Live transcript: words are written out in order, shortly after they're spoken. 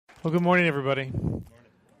Well, good morning, everybody.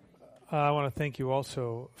 I want to thank you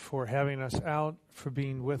also for having us out, for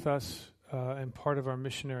being with us and part of our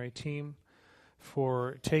missionary team,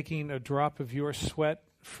 for taking a drop of your sweat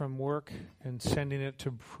from work and sending it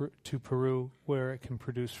to Peru where it can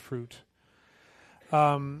produce fruit.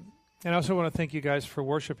 And I also want to thank you guys for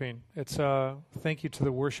worshiping. Thank you to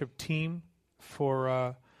the worship team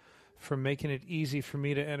for making it easy for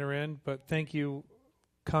me to enter in, but thank you,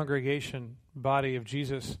 congregation, body of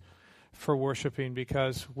Jesus, for worshiping,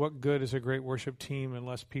 because what good is a great worship team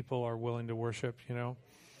unless people are willing to worship, you know?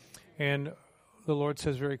 And the Lord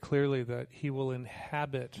says very clearly that he will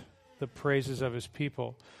inhabit the praises of his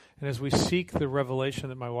people. And as we seek the revelation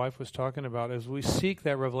that my wife was talking about, as we seek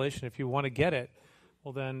that revelation, if you want to get it,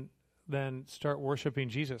 well then start worshiping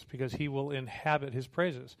Jesus, because he will inhabit his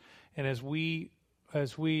praises. And as we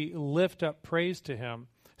lift up praise to him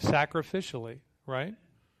sacrificially, right?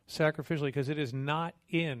 Sacrificially, because it is not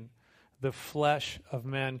in the flesh of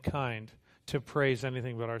mankind to praise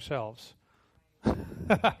anything but ourselves.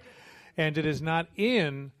 And it is not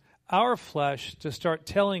in our flesh to start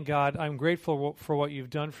telling God, I'm grateful for what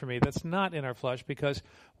you've done for me. That's not in our flesh, because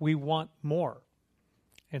we want more.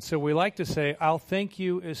 And so we like to say, I'll thank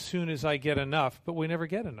you as soon as I get enough, but we never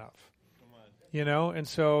get enough. You know, and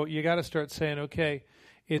so you got to start saying, okay,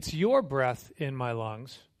 it's your breath in my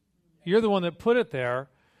lungs. You're the one that put it there.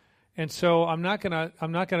 And so I'm not gonna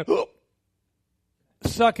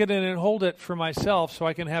suck it in and hold it for myself so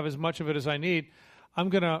I can have as much of it as I need. I'm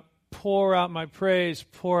going to pour out my praise,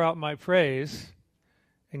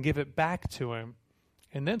 and give it back to him.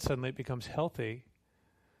 And then suddenly it becomes healthy.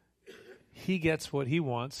 He gets what he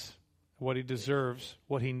wants, what he deserves,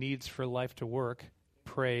 what he needs for life to work,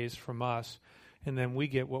 praise from us. And then we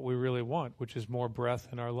get what we really want, which is more breath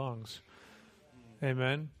in our lungs.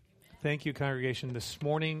 Amen. Thank you, congregation. This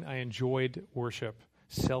morning I enjoyed worship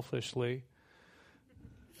selfishly.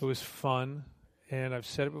 It was fun, and I've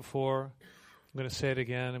said it before. I'm going to say it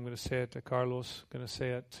again. I'm going to say it to Carlos. I'm going to say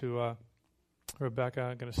it to Rebecca.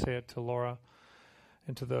 I'm going to say it to Laura,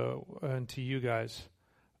 and to you guys.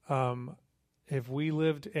 If we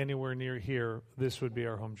lived anywhere near here, this would be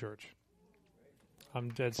our home church. I'm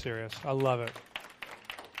dead serious. I love it,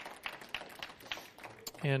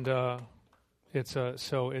 and it's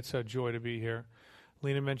a joy to be here.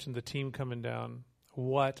 Lena mentioned the team coming down.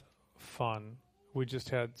 What fun. We just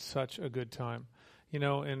had such a good time. You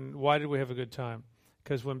know, and why did we have a good time?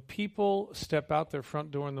 Because when people step out their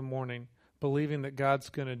front door in the morning believing that God's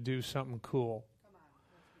going to do something cool,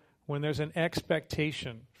 when there's an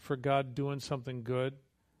expectation for God doing something good,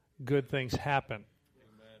 good things happen.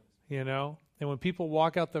 Amen. You know? And when people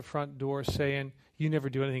walk out the front door saying, you never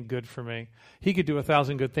do anything good for me, he could do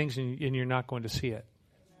 1,000 good things and you're not going to see it.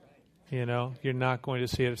 You know, you're not going to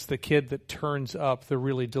see it. It's the kid that turns up the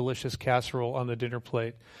really delicious casserole on the dinner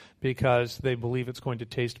plate because they believe it's going to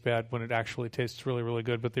taste bad when it actually tastes really, really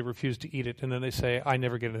good, but they refuse to eat it. And then they say, I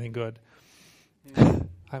never get anything good.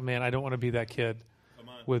 Man, I don't want to be that kid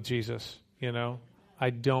with Jesus, you know. I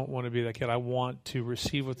don't want to be that kid. I want to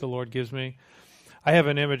receive what the Lord gives me. I have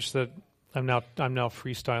an image that I'm now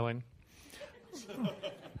freestyling.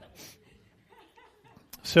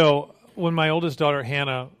 So when my oldest daughter,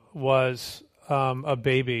 Hannah, was a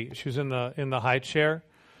baby, she was in the high chair,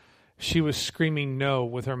 she was screaming no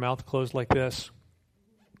with her mouth closed like this,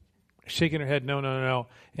 shaking her head, no, no, no,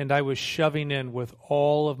 and I was shoving in with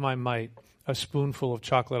all of my might a spoonful of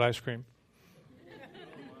chocolate ice cream.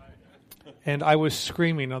 And I was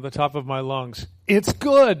screaming on the top of my lungs, it's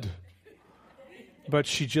good! But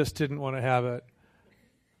she just didn't want to have it.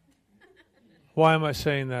 Why am I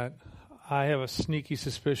saying that? I have a sneaky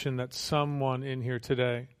suspicion that someone in here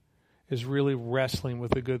today is really wrestling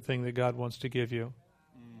with the good thing that God wants to give you.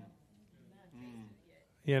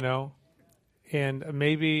 You know? And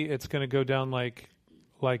maybe it's going to go down like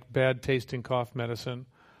bad tasting cough medicine.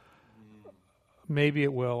 Maybe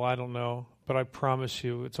it will, I don't know. But I promise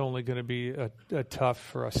you it's only going to be a tough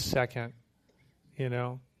for a second, you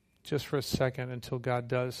know? Just for a second until God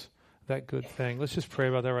does that good thing. Let's just pray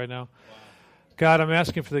about that right now. God, I'm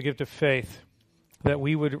asking for the gift of faith, that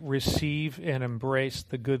we would receive and embrace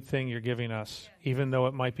the good thing you're giving us, even though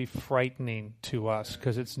it might be frightening to us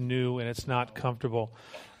because it's new and it's not comfortable.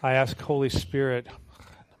 I ask, Holy Spirit,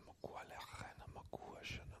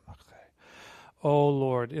 oh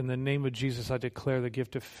Lord, in the name of Jesus, I declare the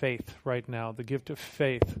gift of faith right now, the gift of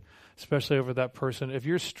faith, especially over that person. If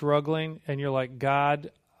you're struggling and you're like,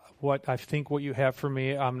 God, what you have for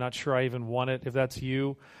me, I'm not sure I even want it. If that's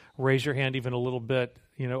you, raise your hand even a little bit.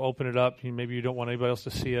 You know, open it up. Maybe you don't want anybody else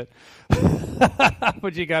to see it.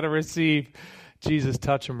 But you got to receive. Jesus,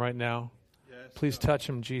 touch him right now. Yes. Please touch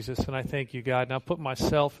them, Jesus. And I thank you, God. And I'll put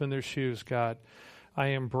myself in their shoes, God. I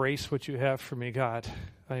embrace what you have for me, God.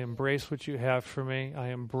 I embrace what you have for me. I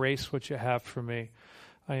embrace what you have for me.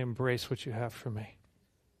 I embrace what you have for me.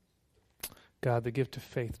 God, the gift of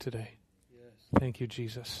faith today. Yes. Thank you,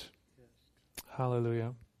 Jesus. Yes.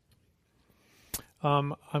 Hallelujah.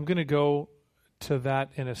 I'm going to go to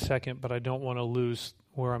that in a second, but I don't want to lose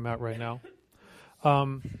where I'm at right now.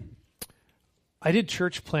 I did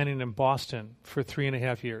church planting in Boston for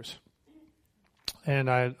 3.5 years.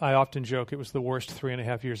 And I often joke it was the worst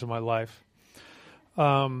 3.5 years of my life.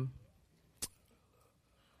 And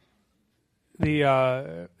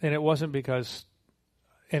it wasn't because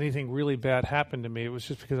anything really bad happened to me. It was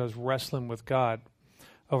just because I was wrestling with God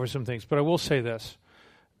over some things. But I will say this.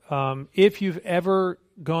 If you've ever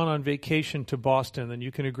gone on vacation to Boston, then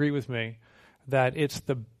you can agree with me that it's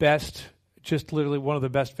the best, just literally one of the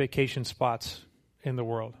best vacation spots in the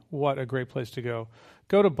world. What a great place to go.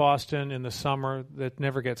 Go to Boston in the summer. That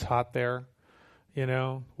never gets hot there. You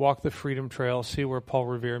know, walk the Freedom Trail, see where Paul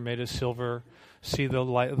Revere made his silver, see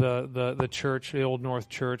the church, the Old North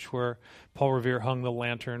Church, where Paul Revere hung the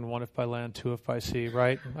lantern, one if by land, two if by sea,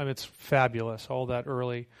 right? I mean, it's fabulous, all that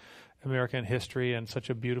early American history and such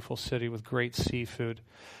a beautiful city with great seafood.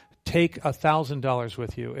 Take $1,000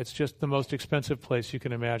 with you. It's just the most expensive place you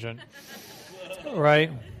can imagine,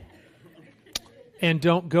 right? And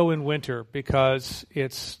don't go in winter because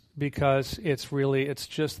it's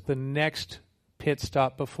just the next pit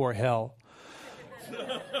stop before hell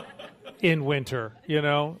in winter. You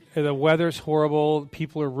know, the weather's horrible,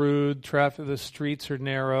 people are rude, the streets are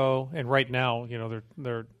narrow, and right now, you know,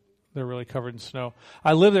 they're really covered in snow.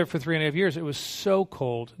 I lived there for 3.5 years. It was so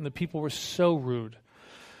cold, and the people were so rude.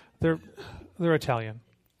 They're Italian,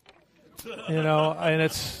 you know,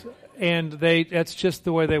 and that's just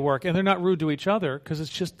the way they work. And they're not rude to each other because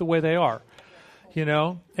it's just the way they are, you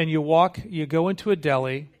know. And you go into a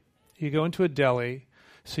deli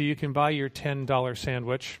so you can buy your $10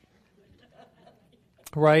 sandwich,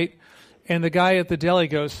 right? And the guy at the deli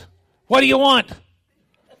goes, "What do you want?"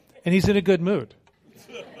 And he's in a good mood.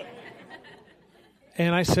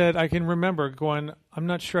 And I said, I can remember going, "I'm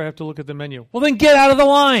not sure, I have to look at the menu." "Well, then get out of the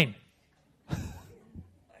line."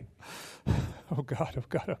 Oh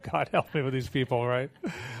God, help me with these people, right?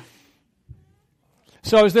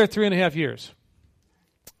 So I was there 3.5 years.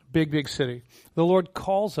 Big city. The Lord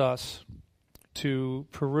calls us to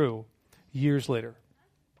Peru years later.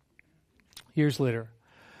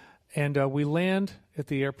 And we land at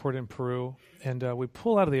the airport in Peru, and we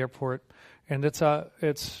pull out of the airport, and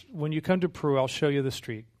it's when you come to Peru, I'll show you the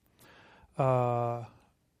street. It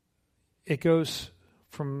goes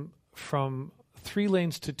from 3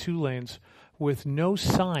 lanes to 2 lanes with no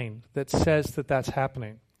sign that says that that's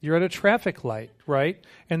happening. You're at a traffic light, right?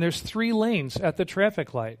 And there's 3 lanes at the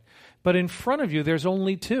traffic light. But in front of you, there's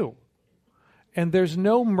only 2. And there's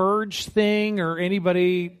no merge thing or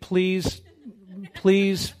anybody, please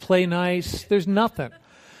play nice. There's nothing.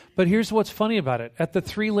 But here's what's funny about it. At the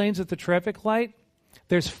 3 lanes at the traffic light,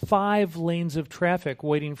 there's 5 lanes of traffic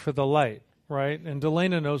waiting for the light, right? And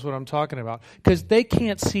Delana knows what I'm talking about. Because they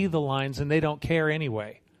can't see the lines and they don't care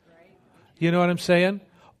anyway. You know what I'm saying?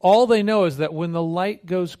 All they know is that when the light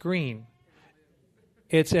goes green,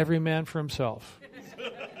 it's every man for himself.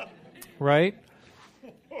 Right?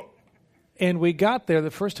 And we got there, the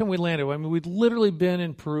first time we landed, I mean, we'd literally been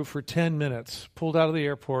in Peru for 10 minutes, pulled out of the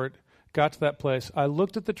airport, got to that place. I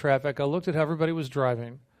looked at the traffic, I looked at how everybody was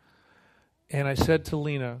driving, and I said to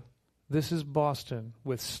Lena, "This is Boston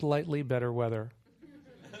with slightly better weather."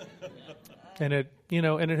 And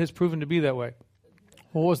it has proven to be that way.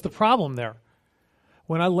 What was the problem there?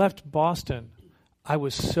 When I left Boston, I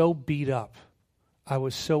was so beat up. I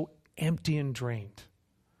was so empty and drained.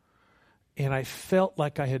 And I felt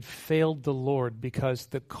like I had failed the Lord because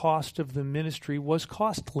the cost of the ministry was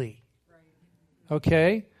costly.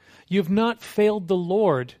 Okay? You've not failed the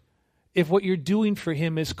Lord if what you're doing for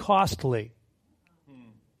Him is costly.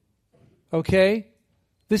 Okay?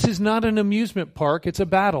 This is not an amusement park. It's a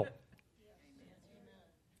battle.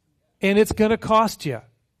 And it's going to cost you.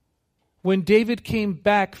 When David came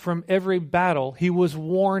back from every battle, he was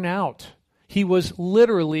worn out. He was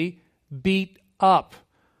literally beat up.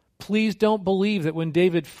 Please don't believe that when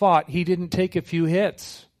David fought, he didn't take a few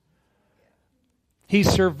hits. He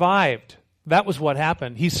survived. That was what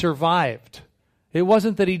happened. He survived. It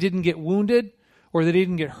wasn't that he didn't get wounded or that he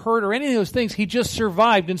didn't get hurt or any of those things. He just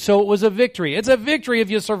survived, and so it was a victory. It's a victory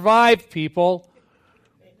if you survive, people.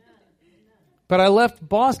 But I left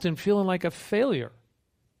Boston feeling like a failure.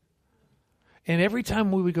 And every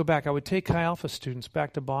time we would go back, I would take Chi Alpha students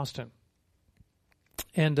back to Boston.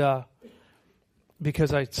 And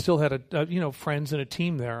because I still had friends and a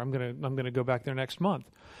team there. I'm gonna go back there next month,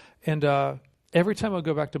 and every time I would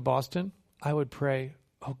go back to Boston, I would pray,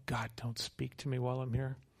 "Oh God, don't speak to me while I'm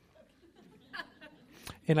here."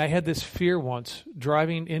 And I had this fear once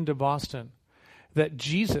driving into Boston that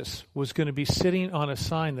Jesus was going to be sitting on a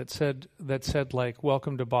sign that said like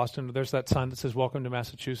 "Welcome to Boston." There's that sign that says "Welcome to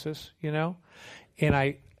Massachusetts," and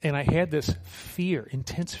I had this fear,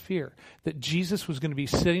 intense fear, that Jesus was going to be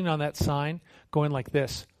sitting on that sign going like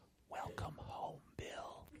this: "Welcome home,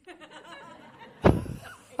 Bill."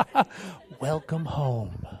 Welcome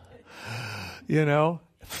home.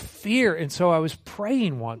 Fear. And so I was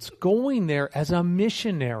praying once, going there as a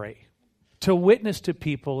missionary to witness to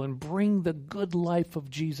people and bring the good life of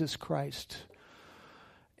Jesus Christ.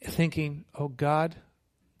 Thinking, "Oh God,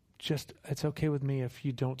 it's okay with me if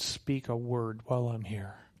you don't speak a word while I'm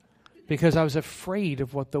here." Because I was afraid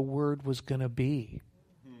of what the word was going to be.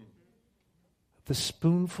 The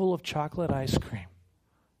spoonful of chocolate ice cream.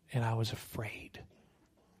 And I was afraid.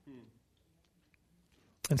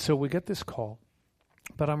 And so we get this call.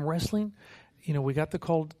 But I'm wrestling. We got the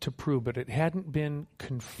call to Peru, but it hadn't been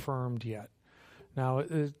confirmed yet. Now,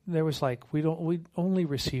 there was we only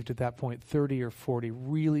received at that point 30 or 40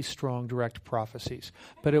 really strong direct prophecies.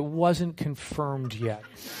 But it wasn't confirmed yet.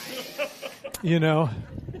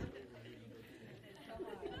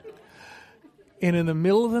 And in the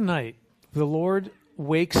middle of the night, the Lord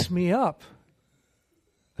wakes me up.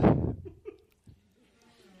 And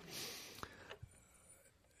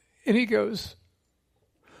he goes,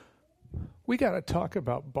 "We got to talk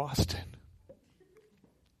about Boston."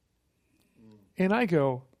 And I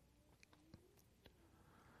go,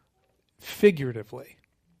 "Figuratively,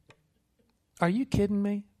 are you kidding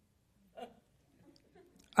me?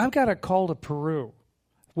 I've got a call to Peru,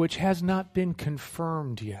 which has not been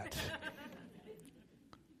confirmed yet."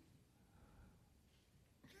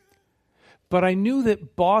 But I knew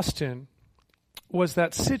that Boston was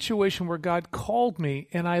that situation where God called me,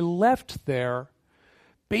 and I left there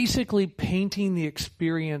basically painting the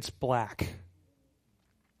experience black.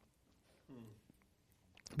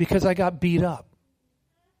 Because I got beat up.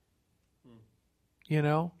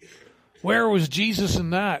 Where was Jesus in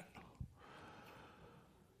that?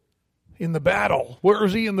 In the battle. Where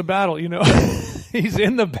is he in the battle? He's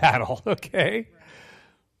in the battle, okay?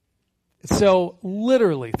 So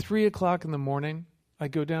literally 3:00 in the morning, I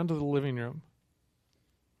go down to the living room.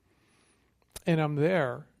 And I'm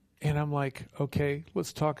there, and I'm like, "Okay,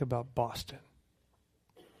 let's talk about Boston."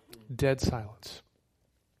 Dead silence.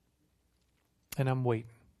 And I'm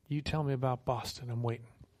waiting. You tell me about Boston. I'm waiting.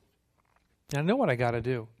 And I know what I got to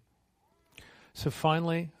do. So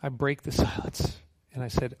finally, I break the silence, and I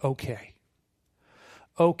said, "Okay,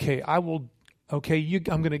 I will. Okay,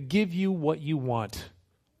 I'm going to give you what you want."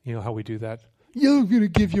 You know how we do that? "Yeah, I'm going to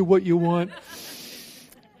give you what you want."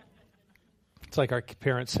 It's like our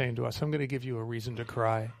parents saying to us, "I'm going to give you a reason to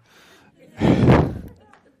cry."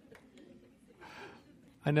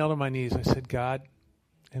 I knelt on my knees. I said, "God,"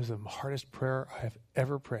 it was the hardest prayer I have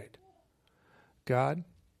ever prayed. "God,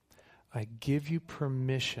 I give you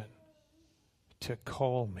permission to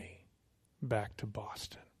call me back to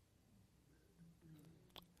Boston."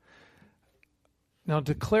 Now,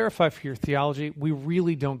 to clarify for your theology, we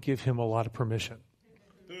really don't give him a lot of permission.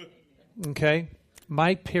 Okay?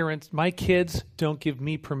 My kids don't give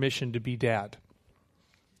me permission to be dad.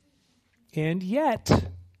 And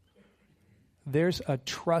yet, there's a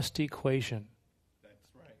trust equation. That's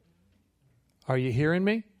right. Are you hearing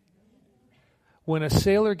me? When a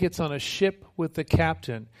sailor gets on a ship with the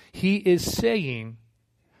captain, he is saying,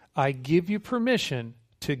 "I give you permission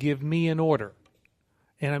to give me an order.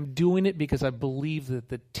 And I'm doing it because I believe that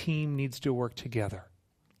the team needs to work together."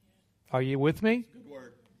 Are you with me? Good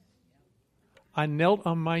word. I knelt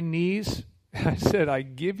on my knees and I said, "I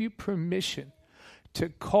give you permission to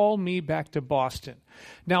call me back to Boston."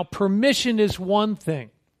 Now, permission is one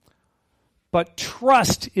thing, but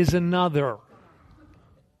trust is another.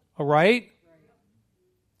 All right?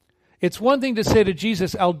 It's one thing to say to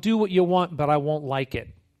Jesus, "I'll do what you want, but I won't like it."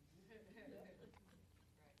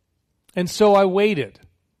 And so I waited.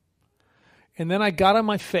 And then I got on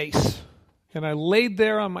my face, and I laid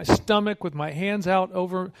there on my stomach with my hands out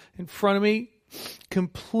over in front of me,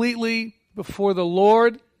 completely before the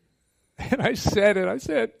Lord. And I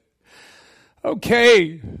said,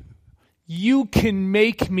 "Okay, you can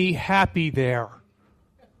make me happy there.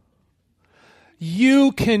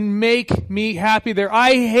 You can make me happy there.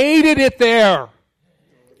 I hated it there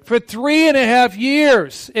for 3.5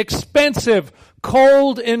 years. Expensive,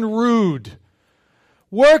 cold, and rude.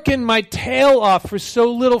 Working my tail off for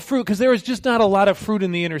so little fruit, because there was just not a lot of fruit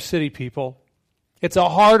in the inner city, people. It's a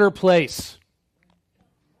harder place.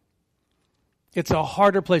 It's a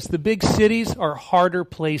harder place. The big cities are harder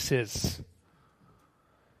places.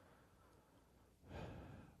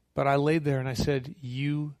 But I laid there and I said,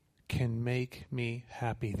 you can make me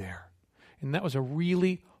happy there. And that was a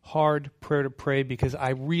really hard prayer to pray because I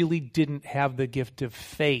really didn't have the gift of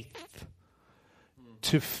faith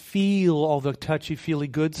to feel all the touchy-feely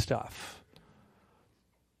good stuff.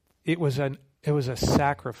 It was a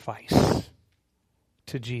sacrifice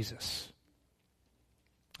to Jesus.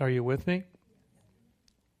 Are you with me?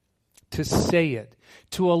 To say it.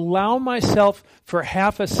 To allow myself for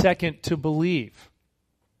half a second to believe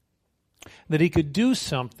that he could do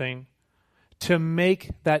something to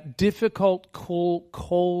make that difficult,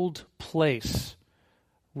 cold place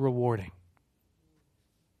rewarding.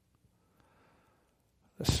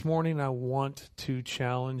 This morning I want to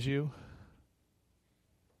challenge you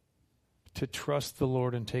to trust the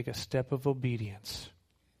Lord and take a step of obedience.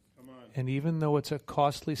 Come on. And even though it's a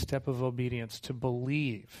costly step of obedience, to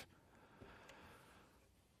believe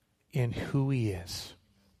in who he is,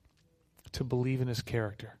 to believe in his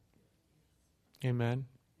character. Amen.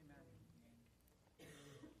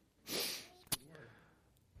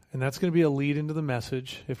 And that's going to be a lead into the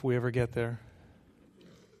message if we ever get there.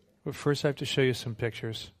 But first I have to show you some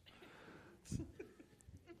pictures.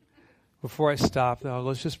 Before I stop, now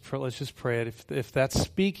let's just pray it. If that's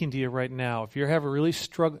speaking to you right now, if you're having a really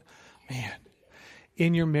struggle, man,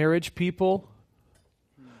 in your marriage, people,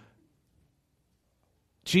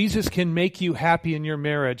 Jesus can make you happy in your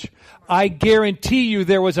marriage. I guarantee you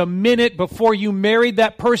there was a minute before you married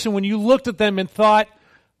that person when you looked at them and thought,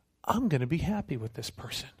 I'm going to be happy with this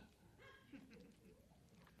person.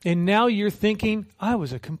 And now you're thinking, I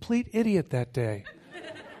was a complete idiot that day.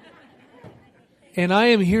 And I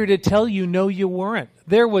am here to tell you, no, you weren't.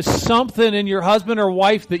 There was something in your husband or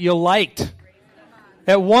wife that you liked.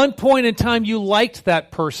 At one point in time, you liked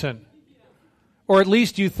that person. Or at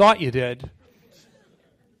least you thought you did.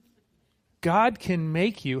 God can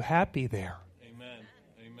make you happy there. Amen.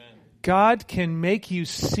 Amen. God can make you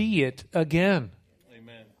see it again.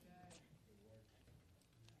 Amen.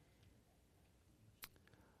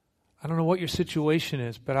 I don't know what your situation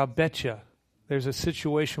is, but I'll bet you there's a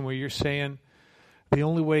situation where you're saying, the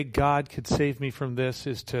only way God could save me from this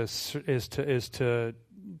is to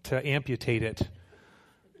amputate it.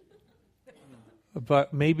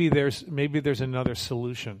 But maybe there's another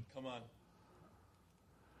solution. Come on.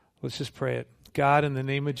 Let's just pray it. God, in the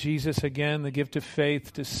name of Jesus, again, the gift of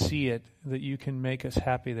faith to see it, that you can make us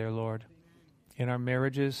happy there, Lord. In our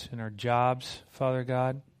marriages, in our jobs, Father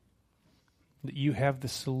God, that you have the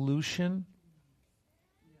solution.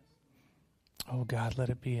 Oh, God, let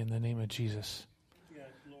it be in the name of Jesus. Yes,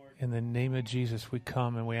 Lord. In the name of Jesus, we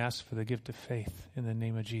come and we ask for the gift of faith in the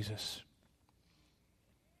name of Jesus.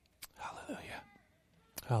 Hallelujah.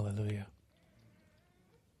 Hallelujah.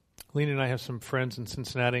 Lena and I have some friends in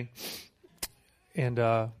Cincinnati and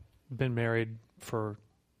been married for,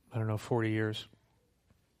 40 years.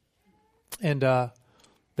 And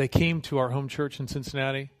they came to our home church in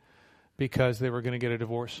Cincinnati because they were going to get a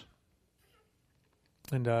divorce.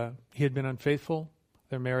 And he had been unfaithful.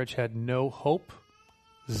 Their marriage had no hope,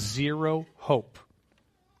 zero hope.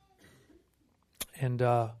 And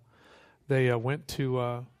they went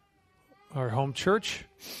to our home church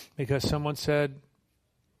because someone said,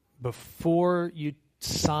 before you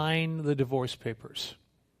sign the divorce papers,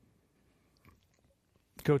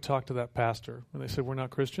 go talk to that pastor. And they said, we're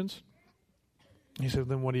not Christians. He said,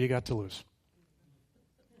 then what do you got to lose?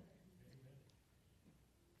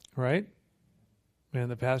 Right?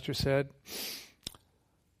 And the pastor said,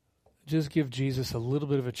 just give Jesus a little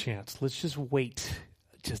bit of a chance. Let's just wait.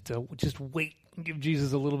 Just wait and give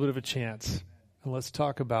Jesus a little bit of a chance. And let's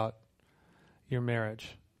talk about your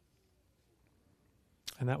marriage.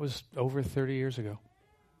 And that was over 30 years ago.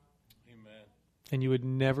 Amen. And you would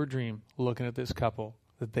never dream, looking at this couple,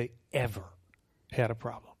 that they ever had a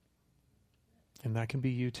problem. And that can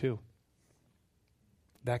be you too.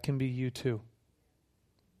 That can be you too.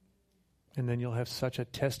 And then you'll have such a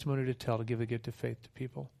testimony to tell to give the gift of faith to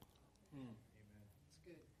people.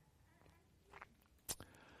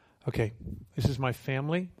 Okay, this is my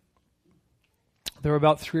family. They're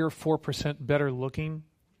about 3 or 4% better looking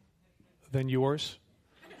than yours.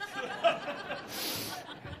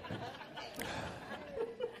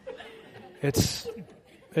 It's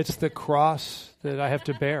the cross that I have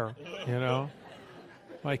to bear, you know.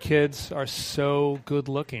 My kids are so good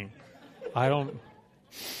looking.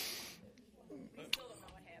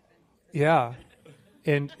 Yeah.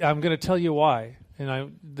 And I'm going to tell you why.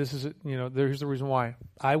 And there's the reason why.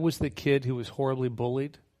 I was the kid who was horribly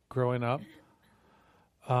bullied growing up.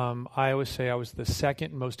 I always say I was the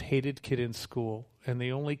second most hated kid in school, and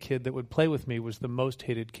the only kid that would play with me was the most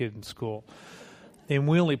hated kid in school. And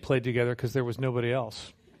we only played together because there was nobody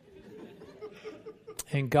else.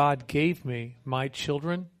 And God gave me my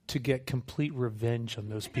children to get complete revenge on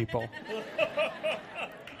those people.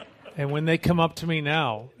 And when they come up to me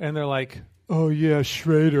now, and they're like, "Oh yeah,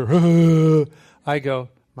 Shrader," I go,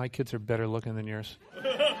 "My kids are better looking than yours."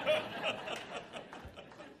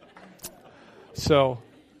 So,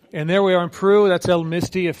 and there we are in Peru. That's El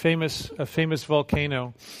Misti, a famous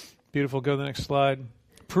volcano. Beautiful. Go to the next slide.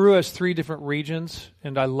 Peru has 3 different regions,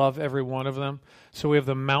 and I love every one of them. So we have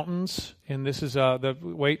the mountains, and this is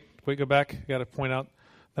wait, go back. I got to point out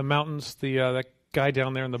the mountains. That guy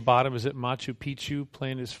down there in the bottom is at Machu Picchu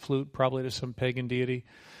playing his flute, probably to some pagan deity.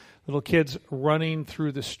 Little kids running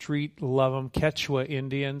through the street, love them. Quechua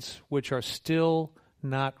Indians, which are still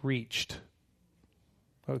not reached.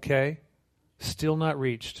 Okay? Still not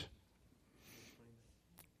reached.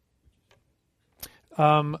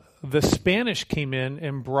 The Spanish came in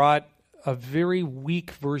and brought a very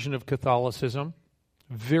weak version of Catholicism.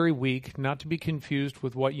 Very weak, not to be confused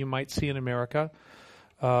with what you might see in America.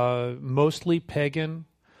 Mostly pagan.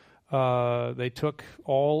 They took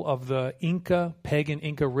all of the pagan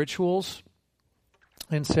Inca rituals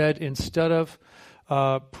and said, instead of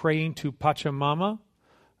praying to Pachamama,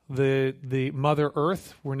 the Mother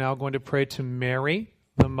Earth, we're now going to pray to Mary,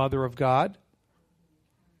 the Mother of God.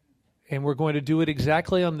 And we're going to do it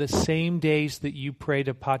exactly on the same days that you pray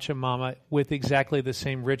to Pachamama with exactly the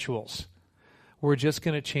same rituals. We're just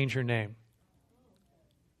going to change her name.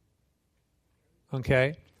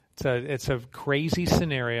 Okay? It's a crazy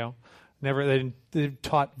scenario. They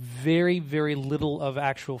taught very, very little of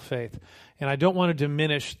actual faith. And I don't want to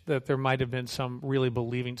diminish that there might have been some really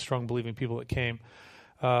strong believing people that came,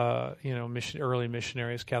 early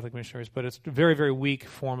missionaries, Catholic missionaries, but it's a very, very weak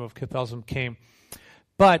form of Catholicism came.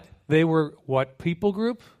 But they were what people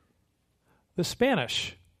group? The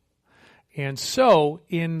Spanish. And so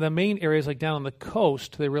in the main areas like down on the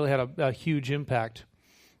coast, they really had a huge impact.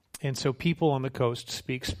 And so people on the coast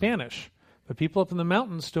speak Spanish. But people up in the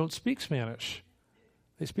mountains don't speak Spanish.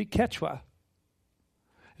 They speak Quechua.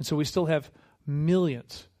 And so we still have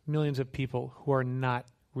millions of people who are not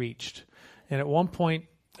reached. And at one point,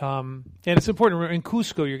 and it's important, in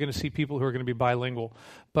Cusco you're going to see people who are going to be bilingual.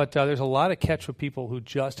 But there's a lot of Quechua people who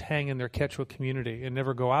just hang in their Quechua community and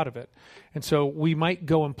never go out of it. And so we might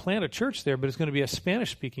go and plant a church there, but it's going to be a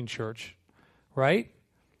Spanish-speaking church, right?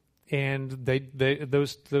 And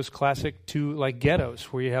those classic 2 like ghettos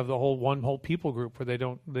where you have the one whole people group where they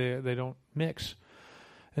don't mix.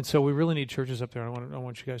 And so we really need churches up there. I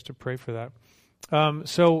want you guys to pray for that.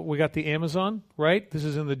 So we got the Amazon, right? This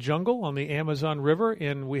is in the jungle on the Amazon River,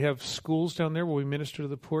 and we have schools down there where we minister to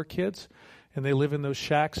the poor kids, and they live in those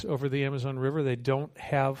shacks over the Amazon River. They don't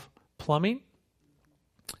have plumbing,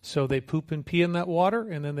 so they poop and pee in that water,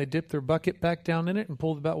 and then they dip their bucket back down in it and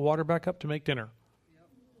pull the water back up to make dinner.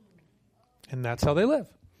 And that's how they live.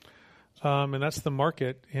 And that's the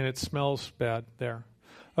market, and it smells bad there.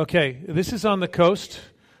 Okay, this is on the coast.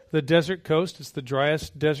 The desert coast. It's the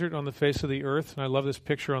driest desert on the face of the earth. And I love this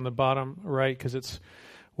picture on the bottom right because it's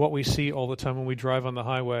what we see all the time when we drive on the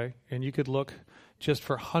highway. And you could look just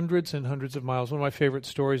for hundreds and hundreds of miles. One of my favorite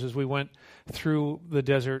stories is we went through the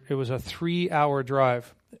desert. It was a 3-hour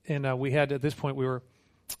drive. And at this point, we were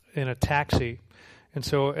in a taxi. And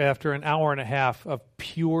so after an hour and a half of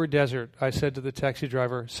pure desert, I said to the taxi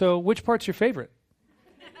driver, "So which part's your favorite?"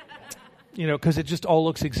 Because it just all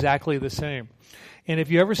looks exactly the same. And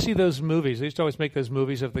if you ever see those movies, they used to always make those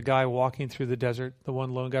movies of the guy walking through the desert, the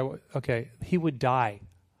one lone guy. Okay, he would die.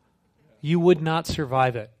 You would not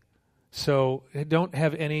survive it. So don't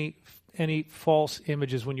have any false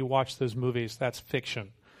images when you watch those movies. That's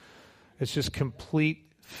fiction. It's just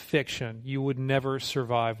complete fiction. You would never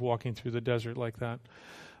survive walking through the desert like that.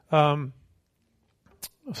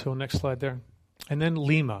 So next slide there. And then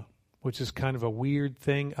Lima, which is kind of a weird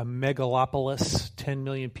thing, a megalopolis, 10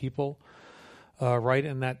 million people. Right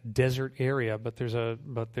in that desert area, but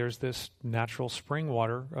there's this natural spring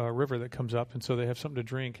water river that comes up, and so they have something to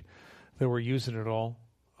drink. They were using it all,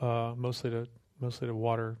 mostly to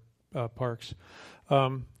water parks.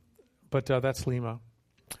 But that's Lima.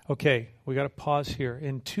 Okay, we got to pause here.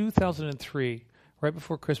 In 2003, right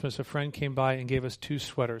before Christmas, a friend came by and gave us 2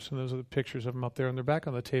 sweaters, and those are the pictures of them up there, and they're back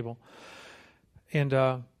on the table. And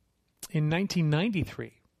in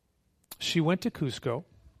 1993, she went to Cusco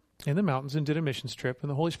in the mountains and did a missions trip, and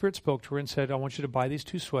the Holy Spirit spoke to her and said, "I want you to buy these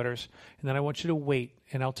 2 sweaters, and then I want you to wait,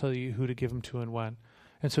 and I'll tell you who to give them to and when."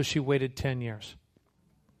 And so she waited 10 years.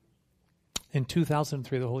 In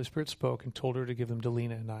 2003, the Holy Spirit spoke and told her to give them to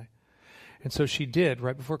Lena and I. And so she did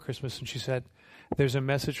right before Christmas, and she said, there's a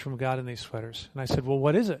message from God in these sweaters. And I said, well,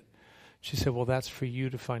 what is it? She said, well, that's for you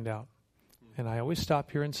to find out. And I always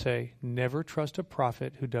stop here and say, never trust a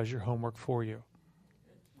prophet who does your homework for you.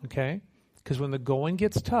 Okay? Because when the going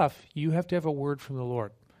gets tough, you have to have a word from the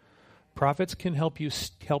Lord. Prophets can help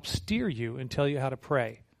steer you and tell you how to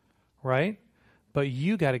pray, right? But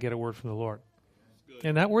you got to get a word from the Lord.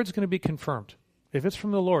 And that word's going to be confirmed. If it's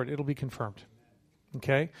from the Lord, it'll be confirmed.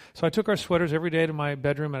 Okay? So I took our sweaters every day to my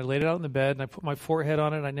bedroom, and I laid it out in the bed, and I put my forehead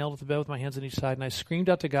on it, and I knelt at the bed with my hands on each side, and I screamed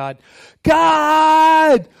out to God,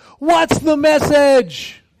 God, what's the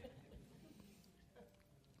message?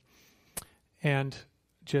 And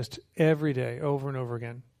just every day, over and over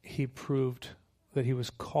again, he proved that he was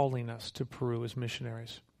calling us to Peru as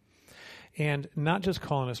missionaries. And not just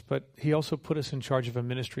calling us, but he also put us in charge of a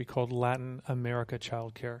ministry called Latin America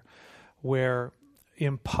Child Care, where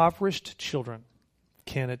impoverished children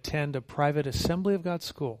can attend a private Assembly of God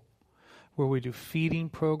school where we do feeding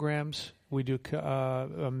programs, we do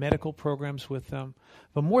medical programs with them.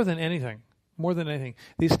 But more than anything,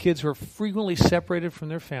 these kids who are frequently separated from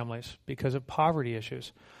their families because of poverty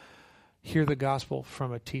issues hear the gospel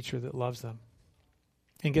from a teacher that loves them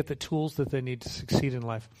and get the tools that they need to succeed in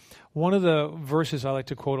life. One of the verses I like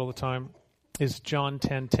to quote all the time is John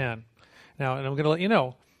 10:10. Now, and I'm going to let you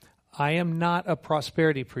know, I am not a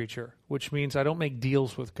prosperity preacher, which means I don't make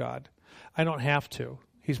deals with God. I don't have to.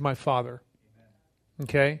 He's my Father.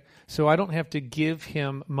 Okay? So I don't have to give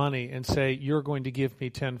him money and say, you're going to give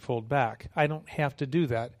me tenfold back. I don't have to do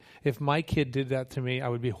that. If my kid did that to me, I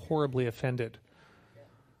would be horribly offended.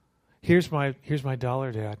 Here's my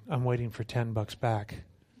dollar, Dad. I'm waiting for $10 back.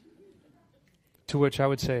 To which I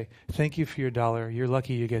would say, thank you for your dollar. You're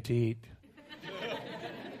lucky you get to eat.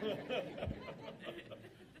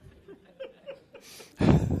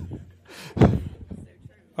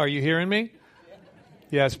 Are you hearing me?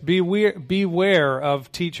 Yes, beware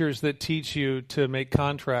of teachers that teach you to make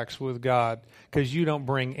contracts with God, because you don't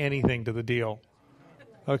bring anything to the deal.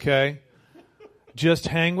 Okay? Just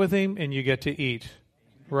hang with him and you get to eat.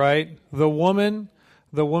 Right? The woman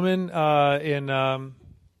in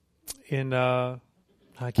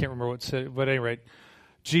I can't remember what it said, but at any rate,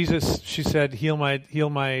 Jesus, she said, heal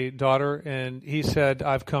my daughter, and he said,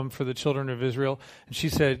 I've come for the children of Israel. And she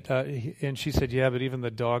said, yeah, but even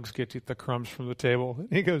the dogs get to eat the crumbs from the table.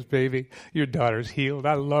 And he goes, baby, your daughter's healed.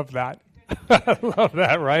 I love that. I love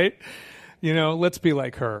that, right? You know, let's be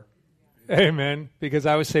like her. Amen. Because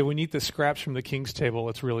I would say when you eat the scraps from the king's table,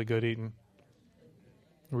 it's really good eating.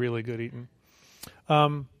 Really good eating.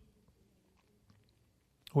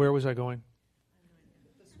 Where was I going?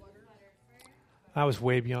 I was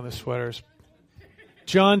way beyond the sweaters.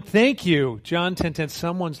 John, thank you. John 10:10.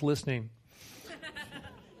 Someone's listening.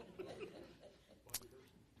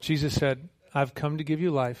 Jesus said, I've come to give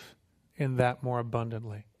you life, and that more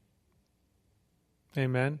abundantly.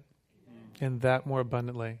 Amen? And that more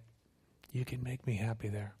abundantly. You can make me happy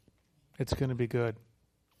there. It's going to be good.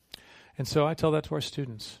 And so I tell that to our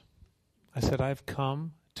students. I said, I've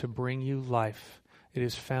come to bring you life. It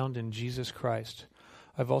is found in Jesus Christ.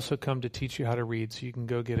 I've also come to teach you how to read so you can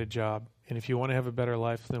go get a job. And if you want to have a better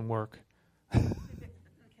life, then work.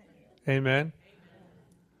 Amen?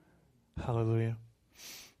 Hallelujah.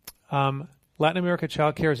 Latin America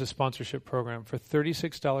Child Care is a sponsorship program. For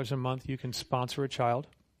 $36 a month, you can sponsor a child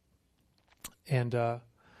and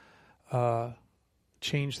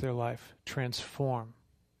change their life, transform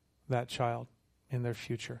that child in their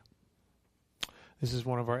future. This is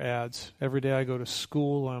one of our ads. Every day I go to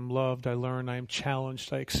school, I'm loved, I learn, I am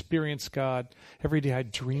challenged, I experience God. Every day I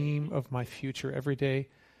dream of my future. Every day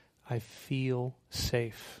I feel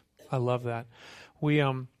safe. I love that.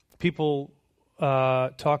 People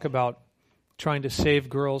talk about trying to save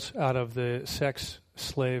girls out of the sex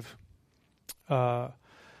slave. We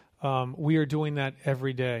are doing that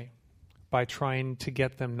every day by trying to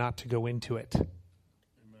get them not to go into it. Amen.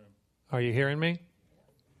 Are you hearing me?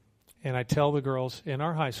 And I tell the girls in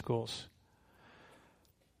our high schools,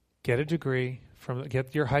 get a degree,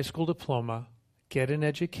 get your high school diploma, get an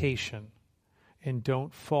education, and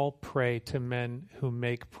don't fall prey to men who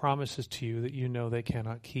make promises to you that you know they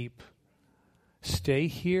cannot keep. Stay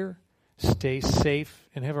here, stay safe,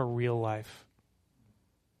 and have a real life.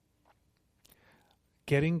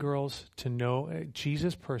 Getting girls to know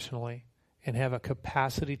Jesus personally and have a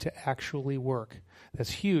capacity to actually work. That's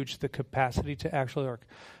huge, the capacity to actually work.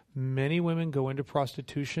 Many women go into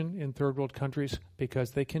prostitution in third world countries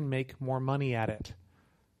because they can make more money at it,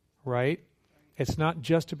 right? It's not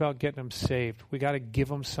just about getting them saved. We got to give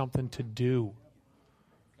them something to do.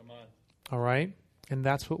 Come on. All right? And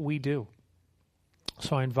that's what we do.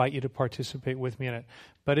 So I invite you to participate with me in it.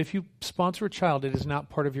 But if you sponsor a child, it is not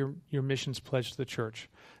part of your missions pledge to the church.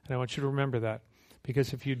 And I want you to remember that.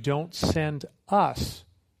 Because if you don't send us,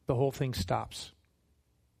 the whole thing stops.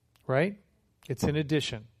 Right? It's in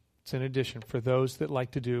addition. It's in addition for those that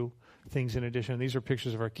like to do things in addition. These are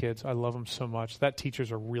pictures of our kids. I love them so much. That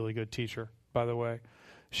teacher's a really good teacher, by the way.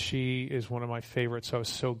 She is one of my favorites. So I was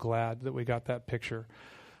so glad that we got that picture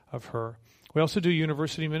of her. We also do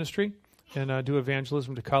university ministry and do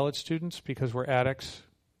evangelism to college students because we're addicts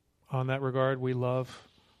on that regard. We love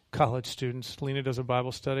college students. Lena does a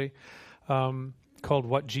Bible study called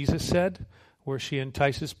What Jesus Said, where she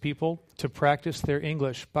entices people to practice their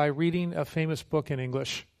English by reading a famous book in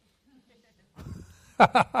English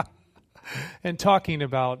and talking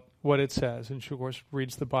about what it says. And she, of course,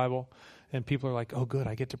 reads the Bible, and people are like, oh, good,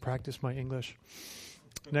 I get to practice my English.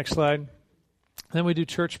 Next slide. Then we do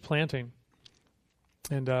church planting,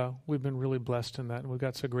 and we've been really blessed in that. And we've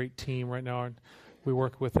got a great team right now. And we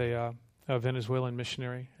work with a Venezuelan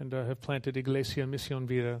missionary and have planted Iglesia Misión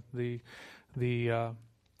Vida, the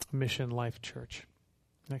Mission Life Church.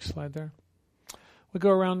 Next slide there. We go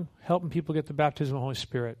around helping people get the baptism of the Holy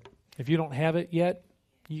Spirit. If you don't have it yet,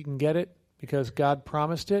 you can get it because God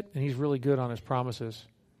promised it, and He's really good on His promises.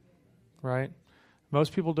 Right?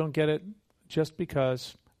 Most people don't get it just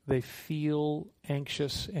because they feel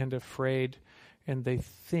anxious and afraid, and they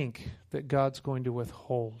think that God's going to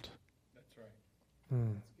withhold. That's right.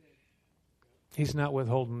 He's not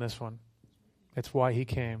withholding this one. It's why He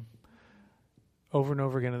came. Over and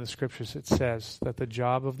over again in the Scriptures it says that the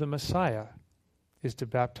job of the Messiah is to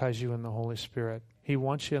baptize you in the Holy Spirit. He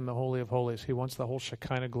wants you in the Holy of Holies. He wants the whole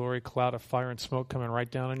Shekinah glory cloud of fire and smoke coming right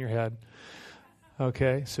down on your head.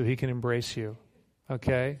 Okay? So He can embrace you.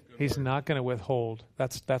 Okay? He's not going to withhold.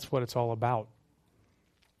 That's what it's all about.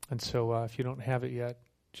 And so if you don't have it yet,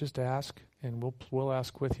 just ask, and we'll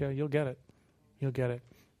ask with you. You'll get it. You'll get it.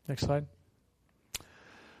 Next slide.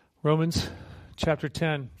 Romans chapter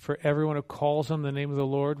 10. For everyone who calls on the name of the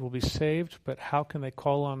Lord will be saved, but how can they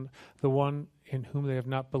call on the one in whom they have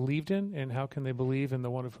not believed in? And how can they believe in the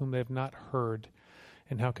one of whom they have not heard?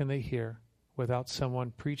 And how can they hear without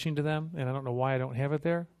someone preaching to them? And I don't know why I don't have it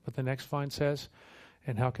there, but the next line says,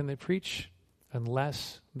 and how can they preach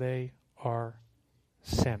unless they are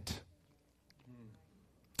sent?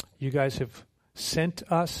 You guys have sent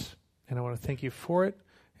us, and I want to thank you for it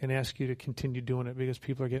and ask you to continue doing it because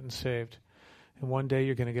people are getting saved. And one day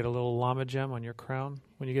you're going to get a little llama gem on your crown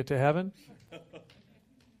when you get to heaven.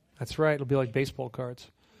 That's right. It'll be like baseball cards.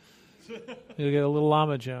 You'll get a little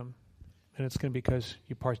llama gem, and it's going to be because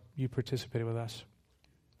you participated with us.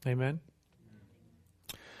 Amen?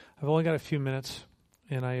 I've only got a few minutes,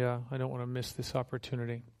 and I don't want to miss this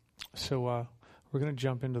opportunity. So we're going to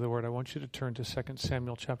jump into the Word. I want you to turn to 2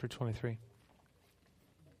 Samuel chapter 23.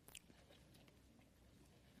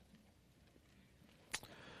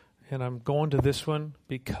 And I'm going to this one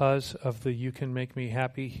because of the You Can Make Me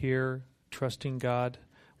Happy Here, Trusting God,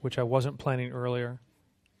 which I wasn't planning earlier.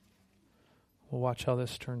 We'll watch how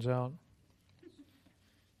this turns out.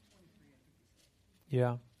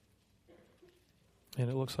 Yeah. And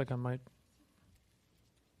it looks like I might.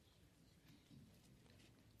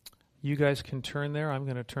 You guys can turn there. I'm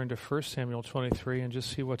going to turn to 1 Samuel 23 and just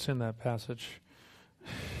see what's in that passage.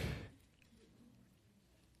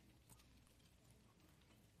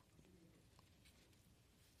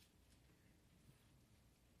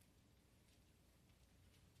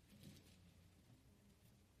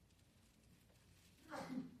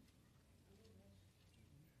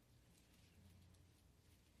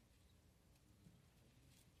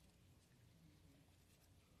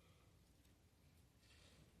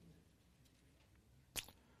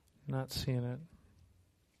 Not seeing it.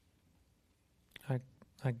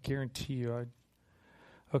 I guarantee you.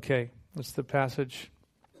 Okay, it's the passage.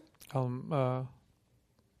 Carlos,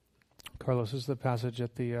 is the passage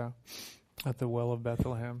at the well of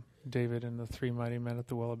Bethlehem. David and the three mighty men at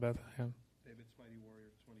the well of Bethlehem. David's mighty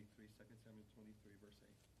warrior, 23, 2 Samuel 23,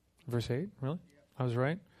 verse 8. Verse 8, really? I was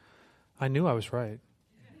right? I knew I was right.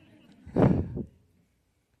 Verse 13.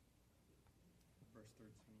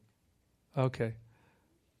 Okay.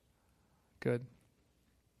 Good.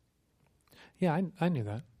 Yeah, I knew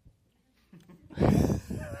that.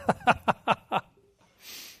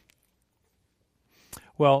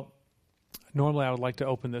 Well, normally I would like to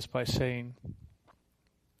open this by saying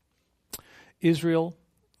Israel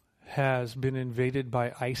has been invaded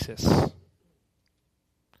by ISIS,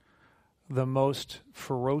 the most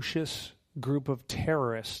ferocious group of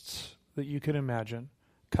terrorists that you can imagine,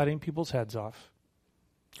 cutting people's heads off.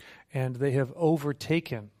 And they have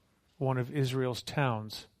overtaken one of Israel's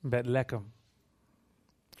towns, Bethlehem.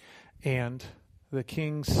 And the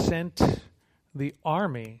king sent the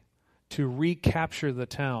army to recapture the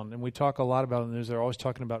town. And we talk a lot about it in the news. They're always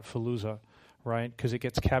talking about Fallujah, right? Because it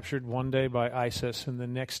gets captured one day by ISIS, and the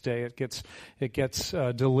next day it gets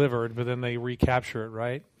delivered, but then they recapture it,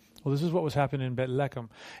 right? Well, this is what was happening in Bethlehem.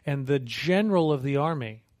 And the general of the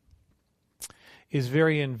army is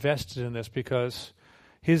very invested in this because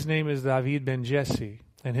his name is David ben Jesse,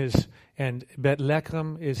 and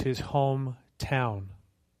Bethlehem is his hometown.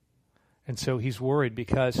 And so he's worried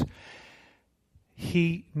because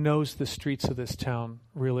he knows the streets of this town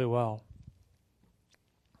really well.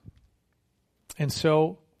 And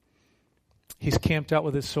so he's camped out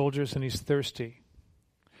with his soldiers and he's thirsty.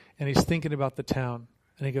 And he's thinking about the town.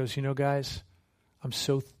 And he goes, guys, I'm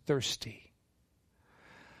so thirsty.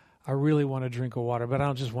 I really want a drink of water, but I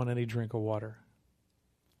don't just want any drink of water.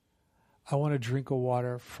 I want a drink of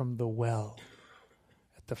water from the well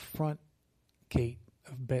at the front gate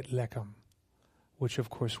of Bethlehem, which of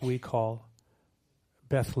course we call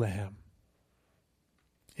Bethlehem.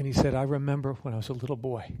 And he said, I remember when I was a little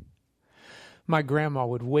boy, my grandma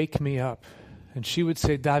would wake me up and she would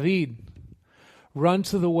say, David, run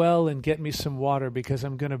to the well and get me some water because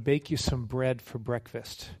I'm going to bake you some bread for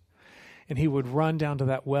breakfast. And he would run down to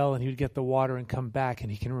that well and he would get the water and come back, and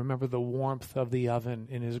he can remember the warmth of the oven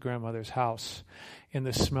in his grandmother's house and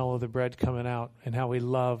the smell of the bread coming out and how he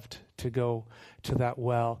loved to go to that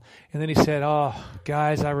well. And then he said, oh,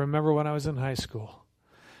 guys, I remember when I was in high school.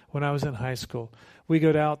 We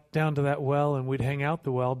go down to that well and we'd hang out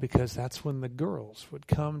the well because that's when the girls would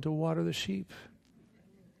come to water the sheep.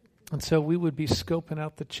 And so we would be scoping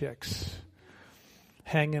out the chicks,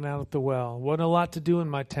 hanging out at the well. Wasn't a lot to do in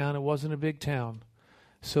my town. It wasn't a big town.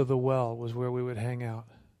 So the well was where we would hang out.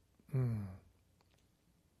 Do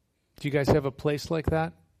you guys have a place like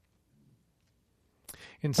that?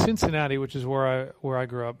 In Cincinnati, which is where I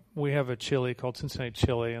grew up, we have a chili called Cincinnati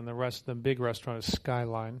Chili, and the big restaurant is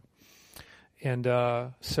Skyline. And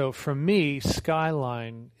so for me,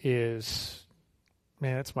 Skyline is,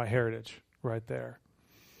 man, that's my heritage right there.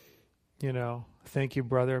 Thank you,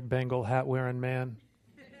 brother, Bengal hat wearing man.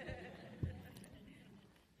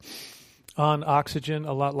 On oxygen,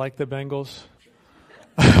 a lot like the Bengals.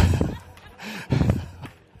 We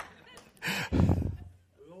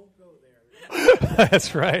won't go there.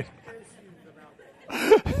 That's right.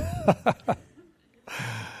 But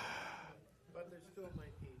there still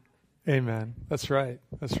might be. Amen. That's right.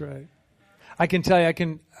 I can tell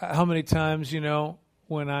you, how many times,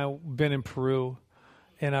 when I've been in Peru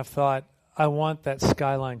and I've thought, I want that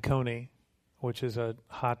Skyline Coney, which is a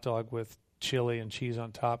hot dog with chili and cheese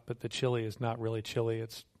on top, but the chili is not really chili.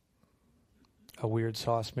 It's a weird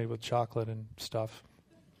sauce made with chocolate and stuff.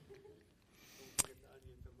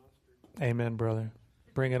 Amen, brother.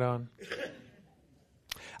 Bring it on.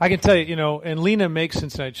 I can tell you, and Lena makes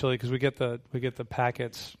Cincinnati chili because we get the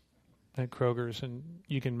packets at Kroger's, and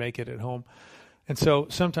you can make it at home. And so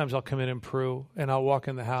sometimes I'll come in Peru and I'll walk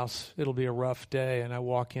in the house. It'll be a rough day, and I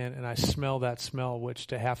walk in and I smell that smell, which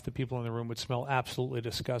to half the people in the room would smell absolutely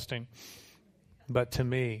disgusting. But to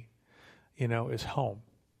me, is home.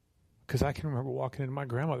 Because I can remember walking into my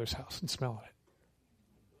grandmother's house and smelling it.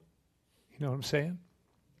 You know what I'm saying?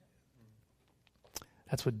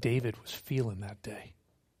 That's what David was feeling that day.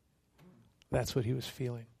 That's what he was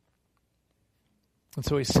feeling. And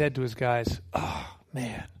so he said to his guys, oh,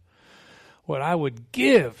 man, what I would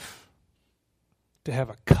give to have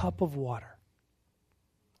a cup of water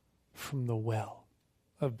from the well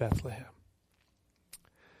of Bethlehem.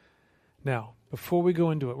 Now, before we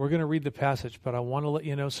go into it, we're going to read the passage, but I want to let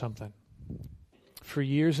you know something. For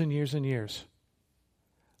years and years and years,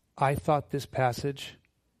 I thought this passage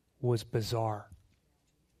was bizarre.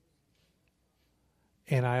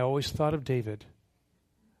 And I always thought of David.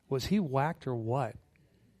 Was he whacked or what?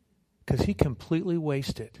 Because he completely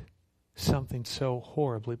wasted something so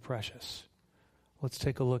horribly precious. Let's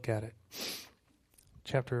take a look at it.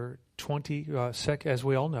 Chapter 20, as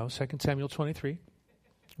we all know, 2 Samuel 23,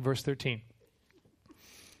 verse 13.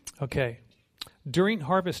 Okay. During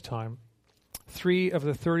harvest time, 3 of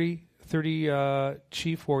the 30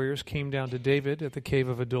 chief warriors came down to David at the cave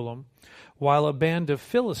of Adullam, while a band of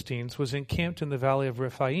Philistines was encamped in the valley of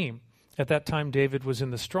Rephaim. At that time, David was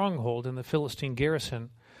in the stronghold, and the Philistine garrison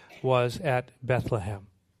was at Bethlehem.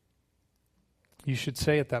 You should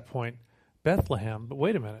say at that point, Bethlehem, but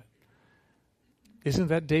wait a minute. Isn't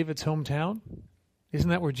that David's hometown? Isn't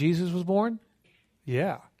that where Jesus was born?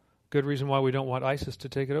 Yeah. Good reason why we don't want ISIS to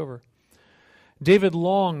take it over. David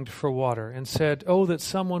longed for water and said, oh, that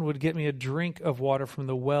someone would get me a drink of water from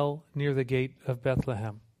the well near the gate of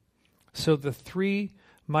Bethlehem. So the 3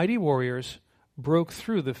 mighty warriors broke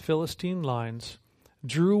through the Philistine lines,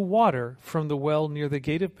 drew water from the well near the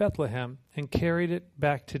gate of Bethlehem, and carried it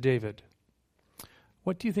back to David.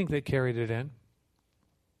 What do you think they carried it in?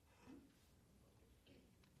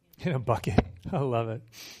 In a bucket. I love it.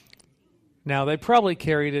 Now, they probably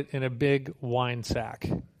carried it in a big wine sack,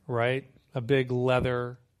 right? A big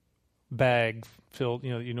leather bag filled,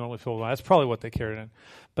 you normally fill with wine. That's probably what they carried in.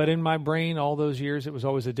 But in my brain, all those years, it was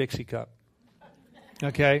always a Dixie cup.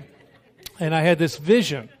 Okay? And I had this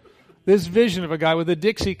vision of a guy with a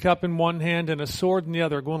Dixie cup in one hand and a sword in the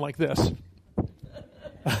other going like this.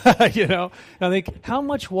 And I think, how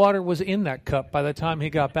much water was in that cup by the time he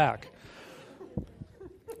got back?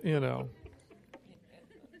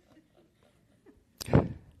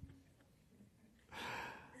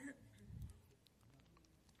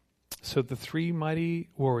 So the 3 mighty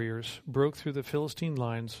warriors broke through the Philistine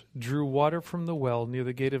lines, drew water from the well near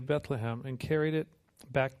the gate of Bethlehem, and carried it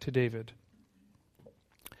back to David.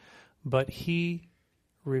 But he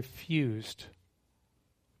refused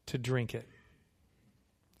to drink it.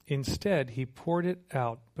 Instead, he poured it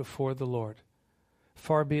out before the Lord.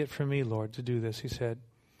 Far be it from me, Lord, to do this, he said.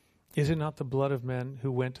 Is it not the blood of men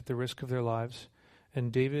who went at the risk of their lives?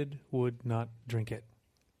 And David would not drink it.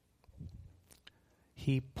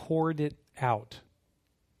 He poured it out.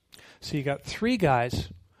 So you got 3 guys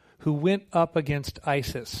who went up against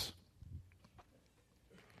ISIS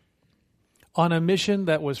on a mission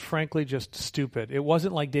that was frankly just stupid. It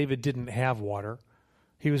wasn't like David didn't have water.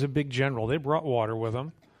 He was a big general. They brought water with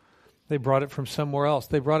them. They brought it from somewhere else.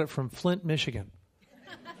 They brought it from Flint, Michigan.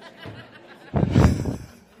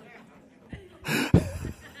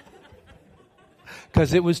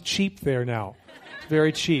 Because it was cheap there now.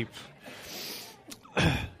 Very cheap.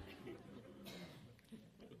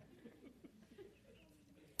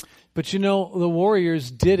 But the warriors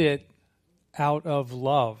did it out of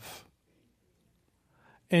love.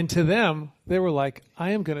 And to them, they were like,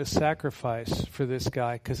 I am going to sacrifice for this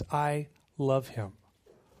guy because I love him.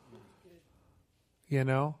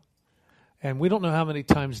 And we don't know how many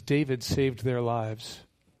times David saved their lives.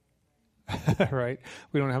 Right?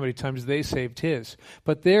 We don't know how many times they saved his.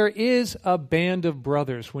 But there is a band of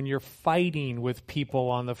brothers when you're fighting with people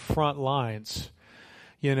on the front lines,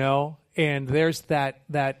 and there's that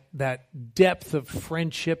depth of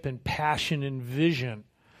friendship and passion and vision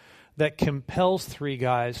that compels 3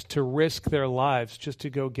 guys to risk their lives just to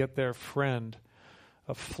go get their friend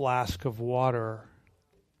a flask of water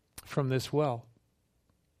from this well.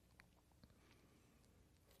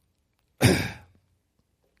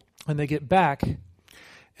 And they get back,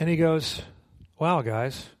 and he goes, wow,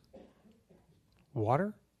 guys,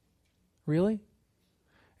 water? Really?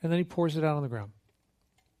 And then he pours it out on the ground.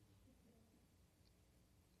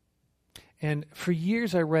 And for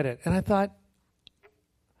years I read it, and I thought,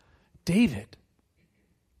 David,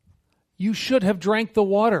 you should have drank the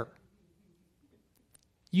water.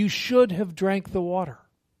 You should have drank the water.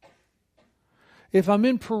 If I'm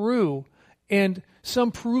in Peru and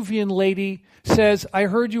some Peruvian lady says, I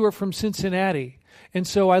heard you were from Cincinnati, and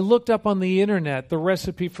so I looked up on the internet the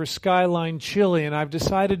recipe for skyline chili, and I've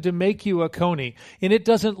decided to make you a coney, and it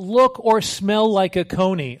doesn't look or smell like a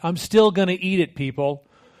coney, I'm still going to eat it, people.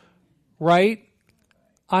 Right?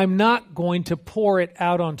 I'm not going to pour it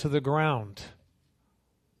out onto the ground.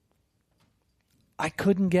 I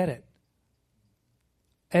couldn't get it.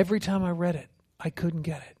 Every time I read it, I couldn't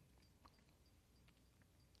get it.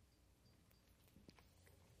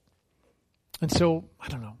 And so,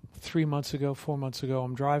 3 months ago, 4 months ago,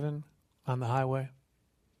 I'm driving on the highway.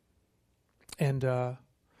 And I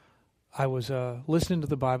was listening to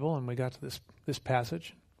the Bible, and we got to this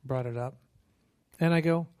passage, brought it up. And I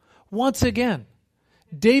go, once again,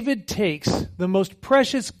 David takes the most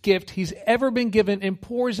precious gift he's ever been given and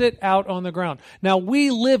pours it out on the ground. Now,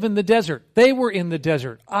 we live in the desert. They were in the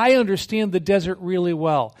desert. I understand the desert really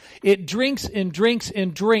well. It drinks and drinks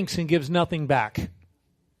and drinks and gives nothing back.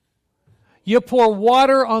 You pour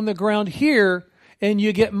water on the ground here and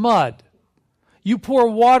you get mud. You pour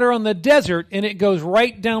water on the desert and it goes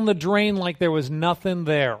right down the drain like there was nothing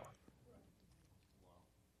there.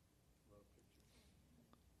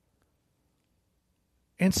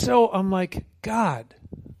 And so I'm like, God,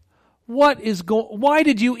 why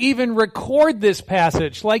did you even record this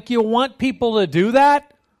passage? Like you want people to do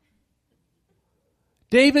that?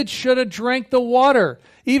 David should have drank the water.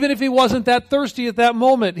 Even if he wasn't that thirsty at that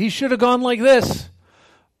moment, he should have gone like this.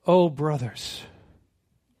 Oh, brothers,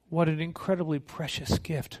 what an incredibly precious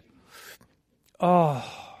gift. Oh,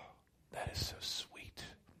 that is so sweet.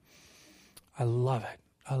 I love it.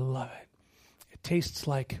 I love it. It tastes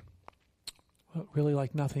like Well, really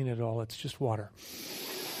like nothing at all. It's just water.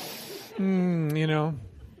 You know.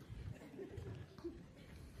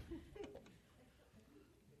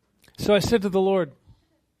 So I said to the Lord,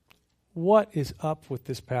 what is up with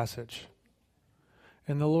this passage?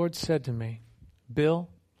 And the Lord said to me, Bill,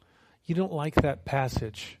 you don't like that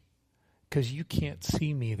passage because you can't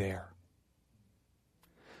see me there.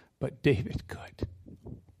 But David could.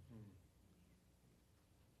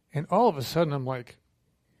 And all of a sudden I'm like,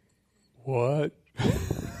 what?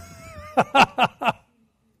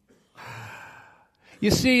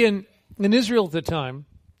 You see, in Israel at the time,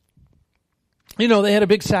 you know, they had a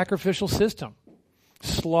big sacrificial system.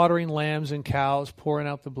 Slaughtering lambs and cows, pouring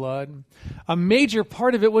out the blood. A major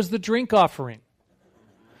part of it was the drink offering.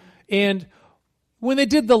 And when they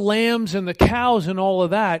did the lambs and the cows and all of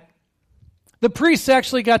that, the priests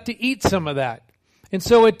actually got to eat some of that. And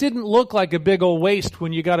so it didn't look like a big old waste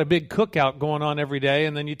when you got a big cookout going on every day,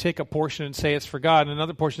 and then you take a portion and say it's for God, and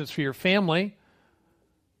another portion is for your family.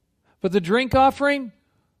 But the drink offering,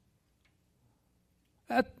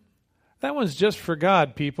 that one's just for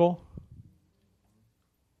God, people.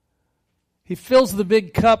 He fills the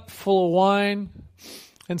big cup full of wine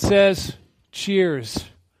and says, cheers,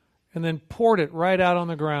 and then poured it right out on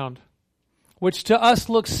the ground, which to us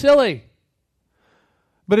looks silly.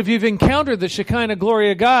 But if you've encountered the Shekinah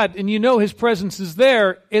glory of God and you know His presence is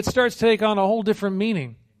there, it starts to take on a whole different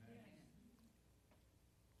meaning.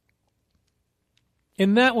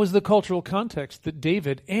 And that was the cultural context that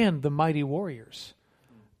David and the mighty warriors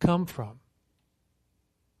come from.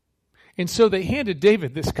 And so they handed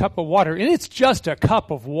David this cup of water, and it's just a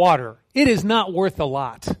cup of water. It is not worth a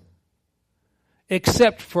lot,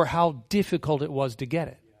 except for how difficult it was to get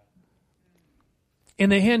it.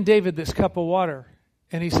 And they hand David this cup of water,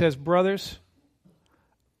 and he says, brothers,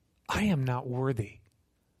 I am not worthy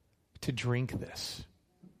to drink this.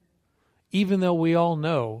 Even though we all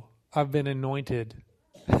know I've been anointed.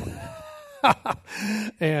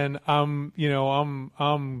 And I'm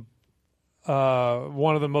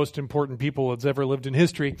one of the most important people that's ever lived in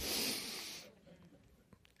history.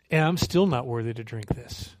 And I'm still not worthy to drink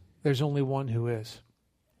this. There's only one who is.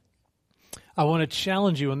 I want to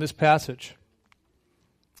challenge you in this passage.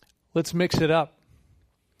 Let's mix it up.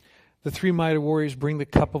 The three mighty warriors bring the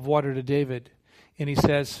cup of water to David, and he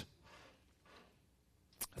says,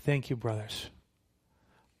 thank you, brothers.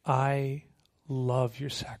 I love your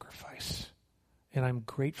sacrifice, and I'm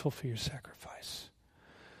grateful for your sacrifice.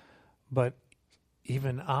 But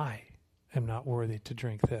even I am not worthy to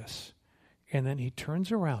drink this. And then he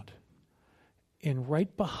turns around, and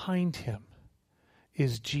right behind him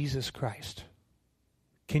is Jesus Christ.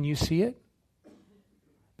 Can you see it?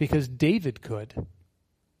 Because David could.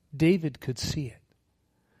 David could see it.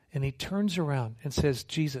 And he turns around and says,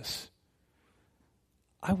 Jesus,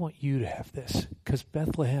 I want you to have this because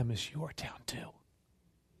Bethlehem is your town too.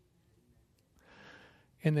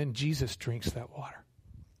 And then Jesus drinks that water.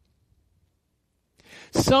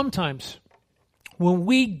 Sometimes when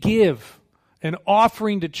we give an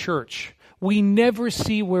offering to church, we never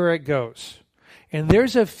see where it goes. And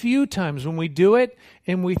there's a few times when we do it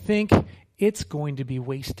and we think it's going to be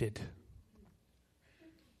wasted.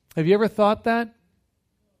 Have you ever thought that?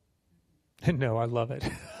 No, I love it.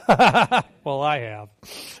 Well, I have.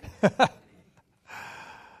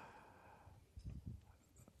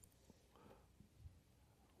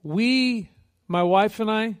 My wife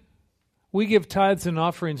and I, we give tithes and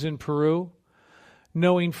offerings in Peru,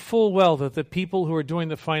 knowing full well that the people who are doing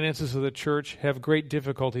the finances of the church have great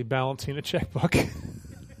difficulty balancing a checkbook.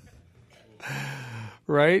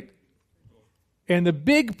 Right? And the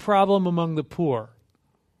big problem among the poor,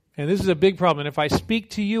 and this is a big problem, and if I speak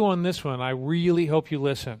to you on this one, I really hope you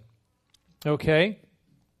listen, okay,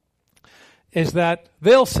 is that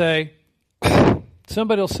they'll say,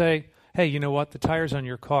 somebody will say, hey, you know what, the tires on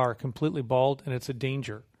your car are completely bald and it's a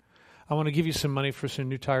danger. I want to give you some money for some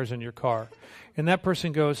new tires on your car. And that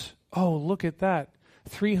person goes, oh, look at that,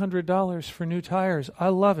 $300 for new tires. I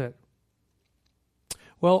love it.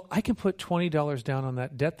 Well, I can put $20 down on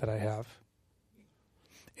that debt that I have.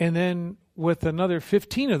 And then with another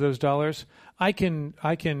 15 of those dollars, I can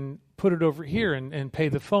put it over here and pay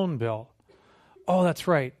the phone bill. Oh, that's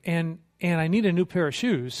right. And I need a new pair of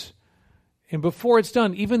shoes. And before it's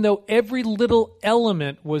done, even though every little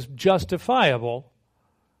element was justifiable,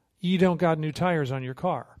 you don't got new tires on your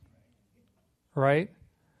car. Right?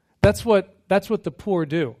 That's what the poor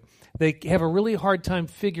do. They have a really hard time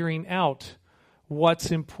figuring out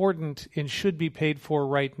what's important and should be paid for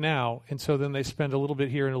right now, and so then they spend a little bit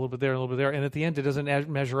here and a little bit there and a little bit there, and at the end it doesn't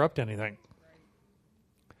measure up to anything.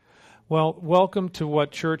 Well, welcome to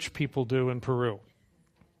what church people do in Peru.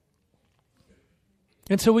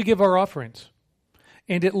 And so we give our offerings.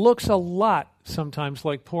 And it looks a lot sometimes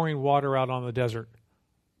like pouring water out on the desert.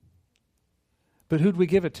 But who'd we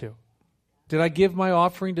give it to? Did I give my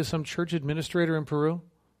offering to some church administrator in Peru?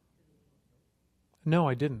 No,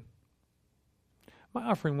 I didn't. My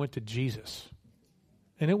offering went to Jesus.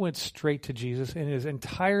 And it went straight to Jesus, and it is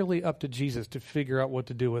entirely up to Jesus to figure out what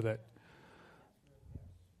to do with it.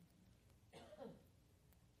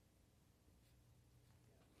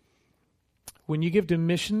 When you give to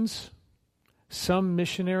missions, some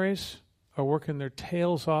missionaries are working their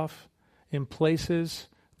tails off in places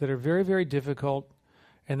that are very, very difficult,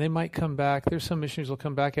 and they might come back. There's some missionaries who will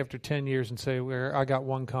come back after 10 years and say, "Well, I got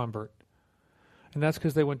one convert." And that's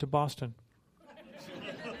because they went to Boston.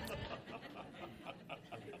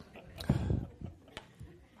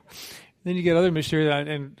 Then you get other missionaries,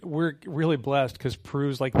 and we're really blessed because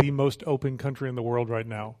Peru's like the most open country in the world right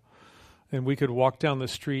now. And we could walk down the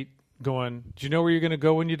street going, "Do you know where you're going to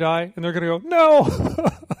go when you die?" And they're going to go, "No."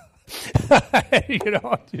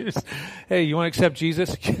 Hey, you want to accept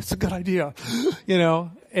Jesus? Yeah, it's a good idea.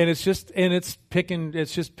 And it's just picking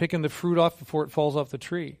the fruit off before it falls off the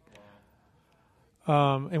tree.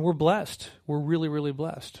 And we're blessed. We're really, really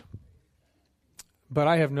blessed. But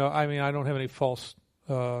I don't have any false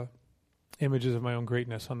images of my own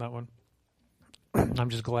greatness on that one. I'm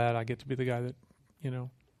just glad I get to be the guy that,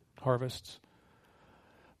 harvests.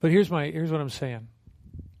 But here's what I'm saying.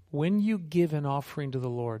 When you give an offering to the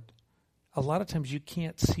Lord, a lot of times you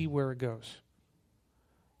can't see where it goes.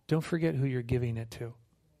 Don't forget who you're giving it to.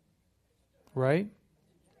 Right?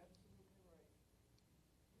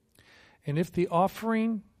 And if the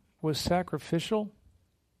offering was sacrificial,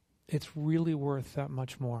 it's really worth that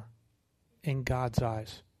much more in God's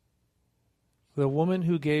eyes. The woman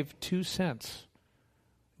who gave 2 cents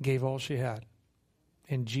gave all she had.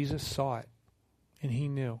 And Jesus saw it. And he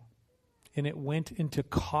knew. And it went into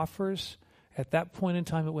coffers. At that point in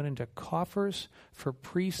time, it went into coffers for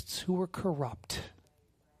priests who were corrupt.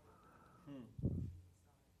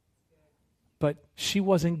 But she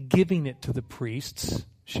wasn't giving it to the priests.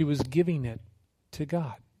 She was giving it to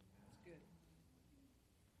God.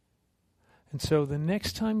 And so the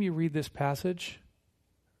next time you read this passage,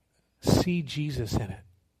 see Jesus in it.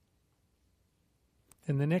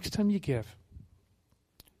 And the next time you give,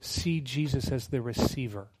 see Jesus as the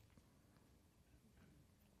receiver.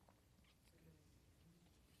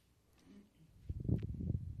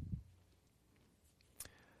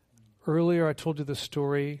 Earlier I told you the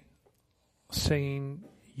story saying,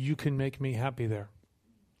 "You can make me happy there."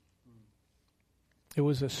 It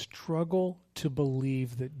was a struggle to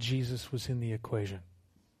believe that Jesus was in the equation.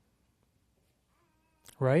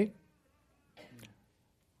 Right?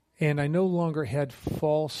 And I no longer had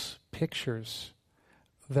false pictures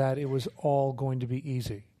that it was all going to be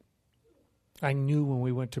easy. I knew when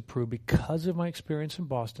we went to Peru, because of my experience in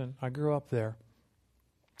Boston, I grew up there.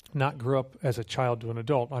 Not grew up as a child to an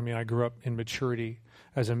adult. I grew up in maturity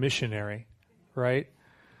as a missionary, right?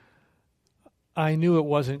 I knew it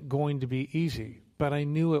wasn't going to be easy, but I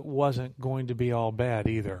knew it wasn't going to be all bad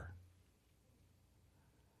either.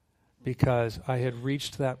 Because I had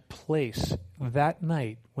reached that place that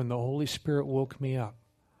night when the Holy Spirit woke me up.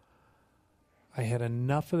 I had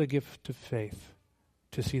enough of the gift of faith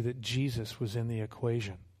to see that Jesus was in the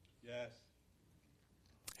equation. Yes.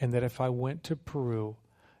 And that if I went to Peru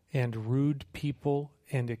and rude people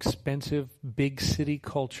and expensive big city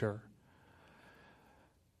culture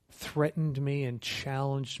threatened me and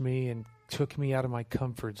challenged me and took me out of my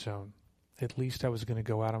comfort zone, at least I was going to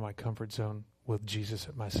go out of my comfort zone with Jesus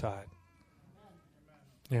at my side.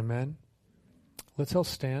 Amen. Let's all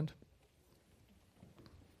stand.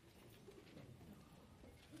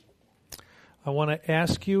 I want to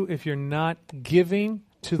ask you, if you're not giving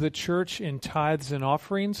to the church in tithes and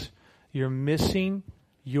offerings, you're missing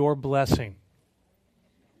your blessing.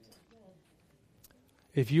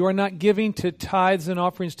 If you are not giving to tithes and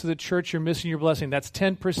offerings to the church, you're missing your blessing. That's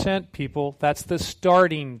 10%, people. That's the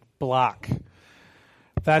starting block.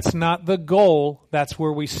 That's not the goal. That's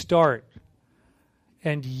where we start.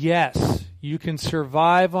 And yes, you can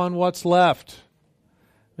survive on what's left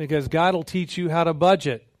because God will teach you how to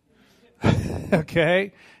budget.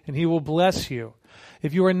 Okay? And He will bless you.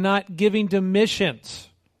 If you are not giving to missions,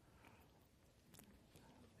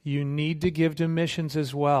 you need to give to missions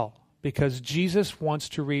as well, because Jesus wants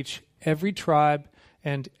to reach every tribe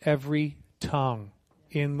and every tongue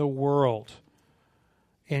in the world.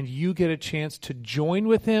 And you get a chance to join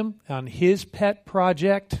with Him on His pet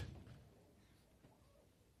project.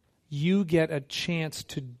 You get a chance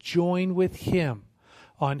to join with Him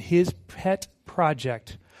on His pet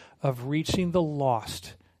project of reaching the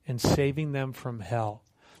lost and saving them from hell.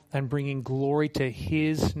 and bringing glory to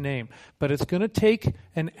His name. But it's going to take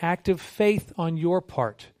an act of faith on your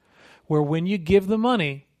part, where when you give the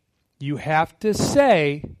money, you have to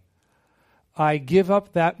say, I give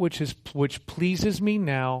up that which pleases me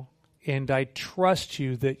now, and I trust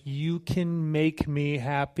you that you can make me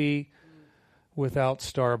happy without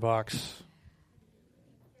Starbucks.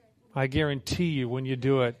 I guarantee you when you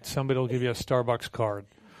do it, somebody will give you a Starbucks card.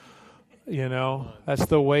 You know, that's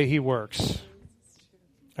the way He works.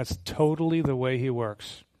 That's totally the way He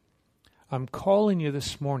works. I'm calling you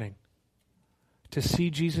this morning to see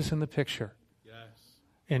Jesus in the picture. Yes.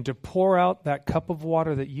 And to pour out that cup of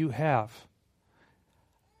water that you have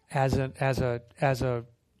as a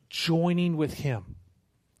joining with Him.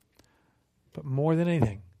 But more than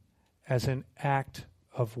anything, as an act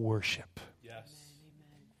of worship. Yes.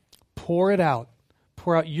 Pour it out.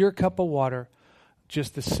 Pour out your cup of water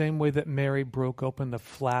just the same way that Mary broke open the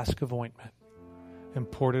flask of ointment and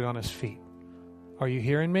poured it on His feet. Are you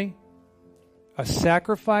hearing me? A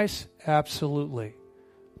sacrifice? Absolutely.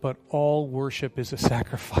 But all worship is a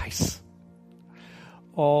sacrifice.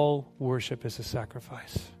 All worship is a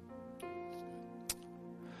sacrifice.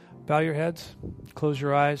 Bow your heads. Close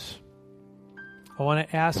your eyes. I want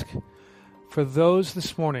to ask for those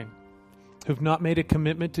this morning who've not made a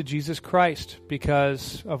commitment to Jesus Christ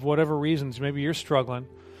because of whatever reasons. Maybe you're struggling.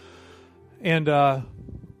 And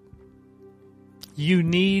you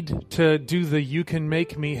need to do the "you can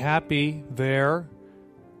make me happy" there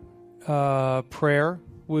prayer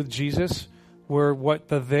with Jesus, where what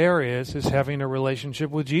the there is having a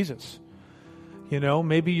relationship with Jesus. You know,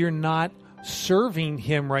 maybe you're not serving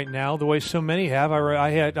Him right now the way so many have.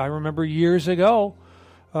 I remember years ago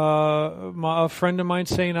a friend of mine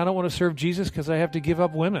saying, I don't want to serve Jesus because I have to give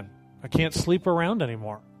up women. I can't sleep around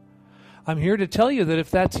anymore. I'm here to tell you that if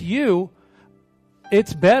that's you,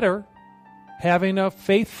 it's better having a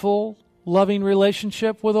faithful, loving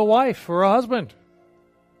relationship with a wife or a husband.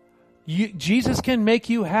 Jesus can make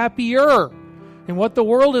you happier. And what the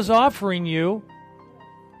world is offering you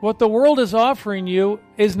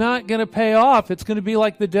is not going to pay off. It's going to be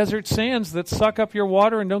like the desert sands that suck up your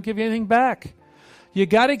water and don't give you anything back. You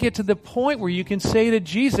got to get to the point where you can say to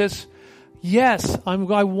Jesus, yes,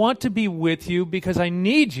 I want to be with you because I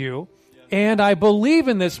need you, and I believe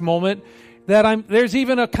in this moment that there's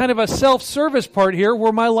even a kind of a self-service part here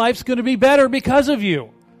where my life's going to be better because of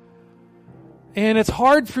you. And it's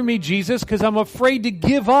hard for me, Jesus, because I'm afraid to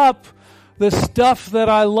give up the stuff that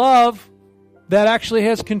I love that actually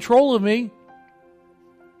has control of me.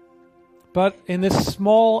 But in this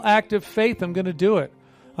small act of faith, I'm going to do it.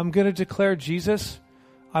 I'm going to declare, Jesus,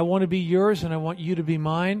 I want to be yours and I want you to be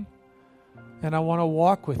mine. And I want to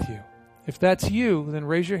walk with you. If that's you, then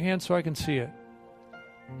raise your hand so I can see it.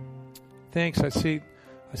 Thanks. I see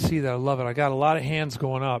that. I love it. I got a lot of hands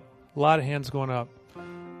going up.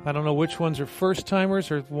 I don't know which ones are first timers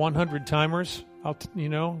or 100 timers.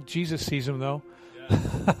 Jesus sees them though.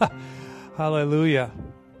 Yeah. Hallelujah.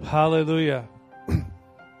 Hallelujah.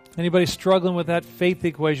 Anybody struggling with that faith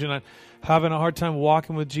equation, having a hard time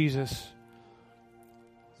walking with Jesus?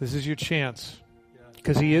 This is your chance.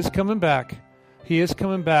 Because He is coming back. He is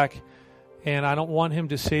coming back. And I don't want Him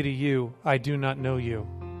to say to you, I do not know you.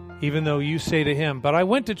 Even though you say to Him, but I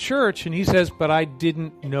went to church, and He says, but I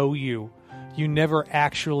didn't know you. You never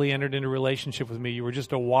actually entered into a relationship with me. You were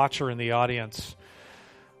just a watcher in the audience.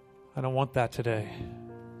 I don't want that today.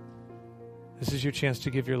 This is your chance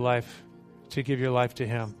to give your life to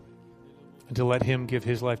Him and to let Him give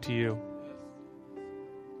His life to you.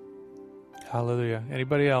 Hallelujah.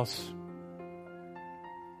 Anybody else?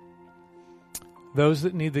 Those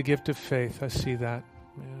that need the gift of faith, I see that.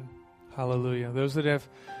 Man. Hallelujah. Those that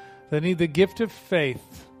need the gift of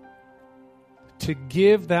faith to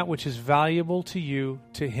give that which is valuable to you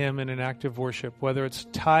to Him in an act of worship, whether it's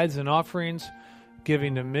tithes and offerings,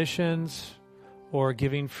 giving to missions, or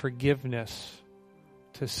giving forgiveness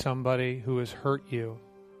to somebody who has hurt you.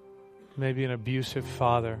 Maybe an abusive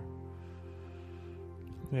father.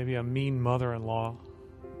 Maybe a mean mother-in-law.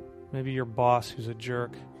 Maybe your boss who's a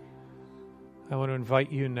jerk. I want to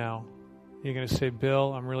invite you now. You're going to say,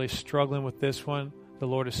 Bill, I'm really struggling with this one. The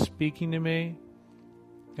Lord is speaking to me,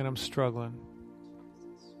 and I'm struggling.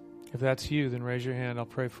 If that's you, then raise your hand. I'll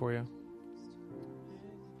pray for you.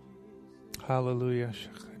 Hallelujah.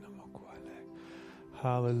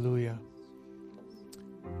 Hallelujah.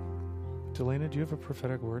 Delana, do you have a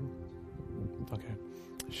prophetic word? Okay.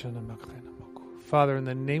 Father, in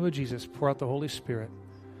the name of Jesus, pour out the Holy Spirit.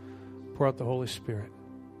 Pour out the Holy Spirit.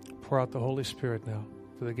 Pour out the Holy Spirit now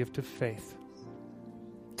for the gift of faith.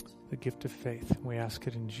 The gift of faith. We ask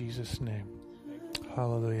it in Jesus' name.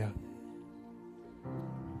 Hallelujah.